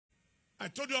I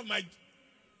told you of my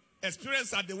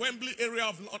experience at the Wembley area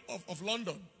of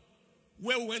London,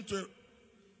 where we went to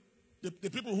the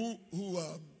people who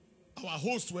our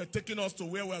hosts were taking us to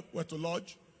where we were to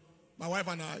lodge, my wife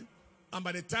and I. And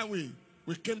by the time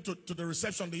we came to the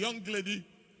reception, the young lady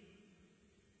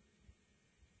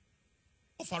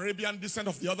of Arabian descent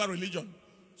of the other religion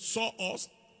saw us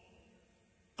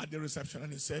at the reception,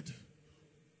 and he said,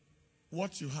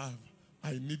 "What you have,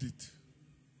 I need it."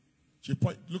 She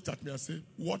looked at me and said,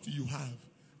 "What you have,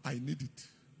 I need it."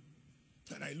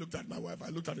 And I looked at my wife, I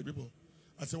looked at the people.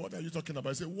 I said, "What are you talking about?"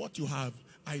 I said, "What you have,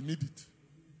 I need it."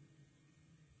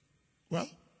 Well,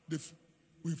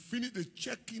 we finished the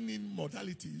checking in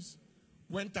modalities,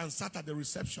 went and sat at the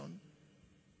reception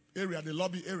area, the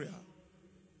lobby area.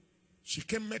 She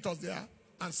came, met us there,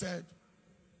 and said,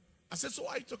 I said, "So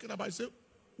what are you talking about?" I said,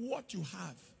 "What you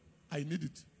have, I need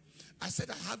it." I said,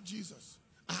 "I have Jesus.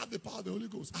 I have the power of the Holy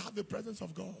Ghost. I have the presence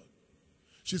of God."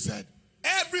 She said,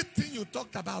 "Everything you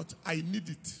talked about, I need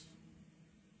it."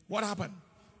 What happened?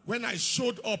 When I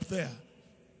showed up there,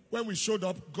 when we showed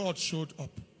up, God showed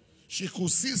up. She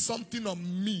could see something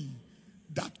on me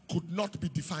that could not be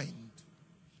defined.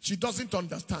 She doesn't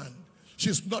understand.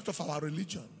 She's not of our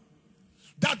religion.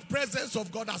 That presence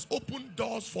of God has opened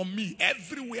doors for me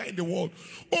everywhere in the world.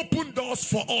 Opened doors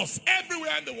for us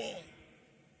everywhere in the world.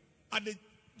 At the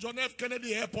John F.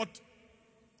 Kennedy Airport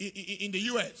in the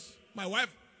U.S., my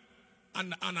wife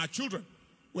and our children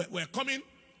were coming,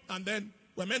 and then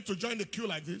we're meant to join the queue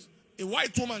like this. A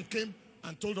white woman came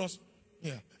and told us,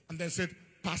 "Yeah," and then said,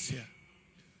 "Pass here."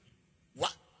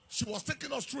 What? She was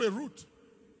taking us through a route.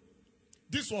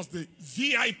 This was the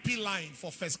VIP line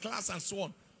for first class and so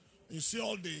on. You see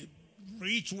all the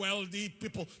rich, wealthy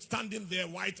people standing there,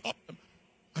 white up.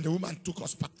 And the woman took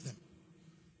us past them.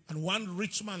 And one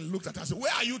rich man looked at us and said,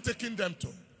 "Where are you taking them to?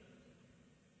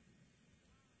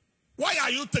 Why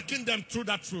are you taking them through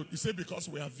that road?" He said, "Because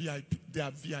we are VIP. They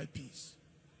are VIPs."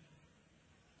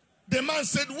 The man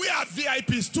said, "We are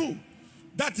VIPs too.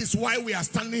 That is why we are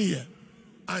standing here."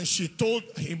 And she told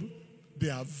him, "They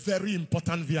are very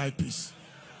important VIPs."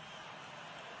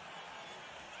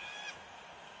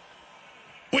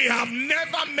 We have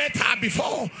never met her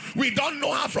before. We don't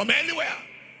know her from anywhere.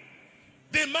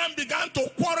 The man began to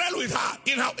quarrel with her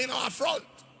in our front.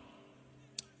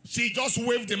 She just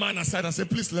waved the man aside and said,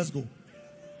 "Please, let's go."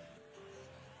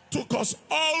 Took us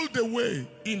all the way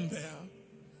in there.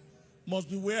 Must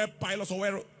be where pilots or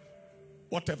where,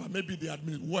 whatever, maybe the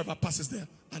admin, whoever passes there,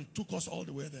 and took us all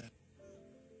the way there.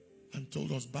 And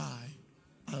told us bye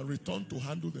and returned to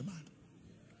handle the man.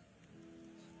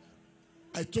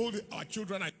 I told our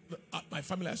children, my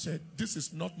family, I said, "This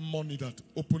is not money that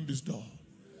opened this door.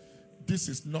 This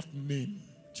is not name.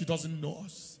 She doesn't know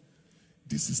us.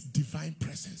 This is divine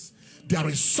presence. There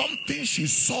is something she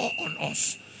saw on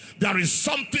us. There is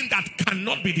something that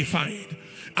cannot be defined."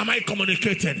 Am I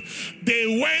communicated?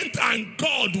 They went and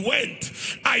God went.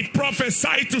 I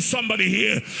prophesy to somebody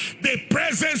here. The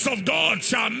presence of God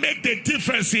shall make the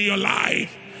difference in your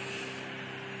life.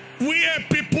 Where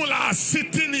people are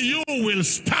sitting, you will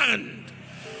stand.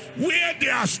 Where they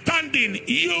are standing,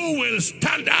 you will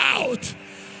stand out.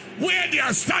 Where they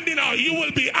are standing out, you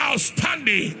will be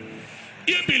outstanding.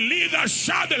 You believe that,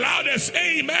 shout the loudest,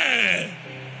 amen.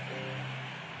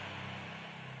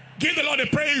 Give the Lord a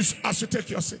praise as you take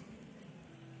your seat.